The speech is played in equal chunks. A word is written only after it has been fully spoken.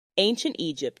Ancient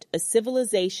Egypt, a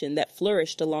civilization that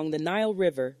flourished along the Nile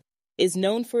River, is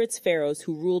known for its pharaohs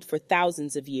who ruled for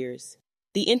thousands of years.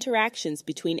 The interactions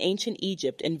between ancient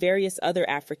Egypt and various other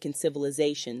African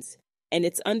civilizations, and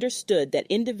it's understood that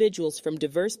individuals from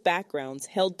diverse backgrounds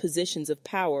held positions of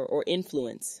power or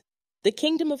influence. The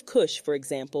Kingdom of Kush, for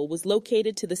example, was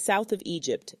located to the south of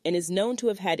Egypt and is known to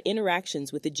have had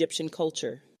interactions with Egyptian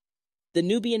culture. The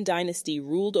Nubian dynasty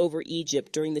ruled over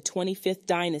Egypt during the 25th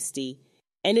dynasty,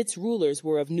 and its rulers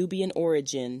were of Nubian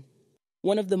origin.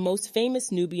 One of the most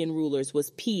famous Nubian rulers was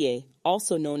Piye,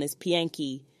 also known as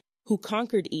Pianki, who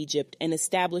conquered Egypt and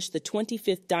established the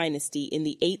 25th dynasty in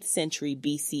the 8th century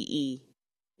BCE.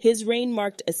 His reign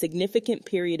marked a significant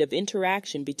period of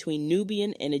interaction between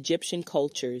Nubian and Egyptian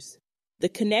cultures. The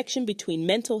connection between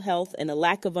mental health and a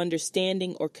lack of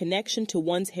understanding or connection to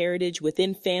one's heritage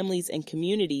within families and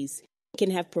communities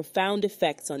can have profound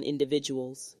effects on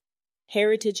individuals.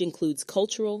 Heritage includes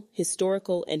cultural,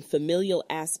 historical, and familial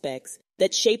aspects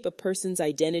that shape a person's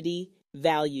identity,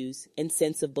 values, and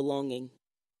sense of belonging.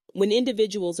 When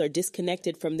individuals are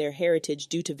disconnected from their heritage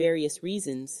due to various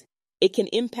reasons, it can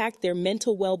impact their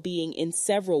mental well-being in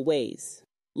several ways.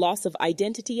 Loss of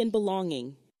identity and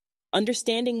belonging.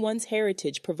 Understanding one's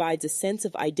heritage provides a sense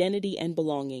of identity and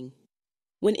belonging.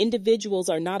 When individuals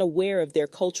are not aware of their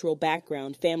cultural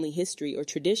background, family history, or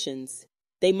traditions,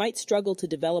 they might struggle to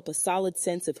develop a solid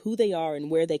sense of who they are and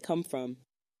where they come from.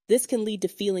 This can lead to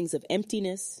feelings of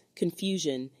emptiness,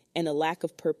 confusion, and a lack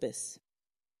of purpose.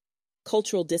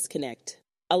 Cultural disconnect.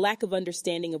 A lack of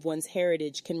understanding of one's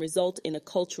heritage can result in a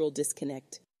cultural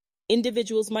disconnect.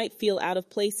 Individuals might feel out of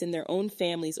place in their own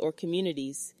families or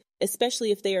communities,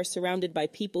 especially if they are surrounded by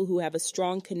people who have a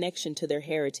strong connection to their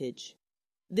heritage.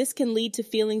 This can lead to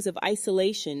feelings of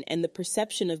isolation and the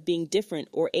perception of being different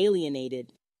or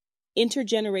alienated.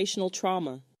 Intergenerational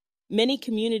trauma. Many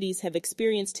communities have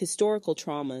experienced historical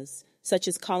traumas, such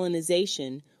as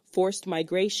colonization, forced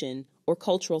migration, or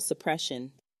cultural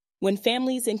suppression. When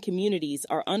families and communities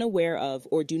are unaware of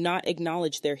or do not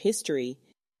acknowledge their history,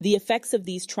 the effects of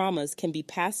these traumas can be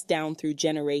passed down through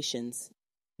generations.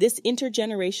 This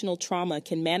intergenerational trauma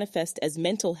can manifest as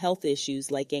mental health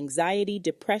issues like anxiety,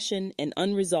 depression, and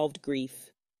unresolved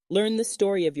grief. Learn the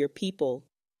story of your people.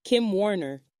 Kim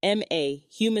Warner, M.A.,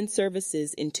 Human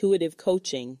Services Intuitive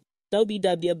Coaching,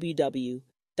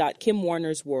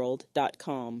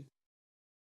 www.kimwarnersworld.com.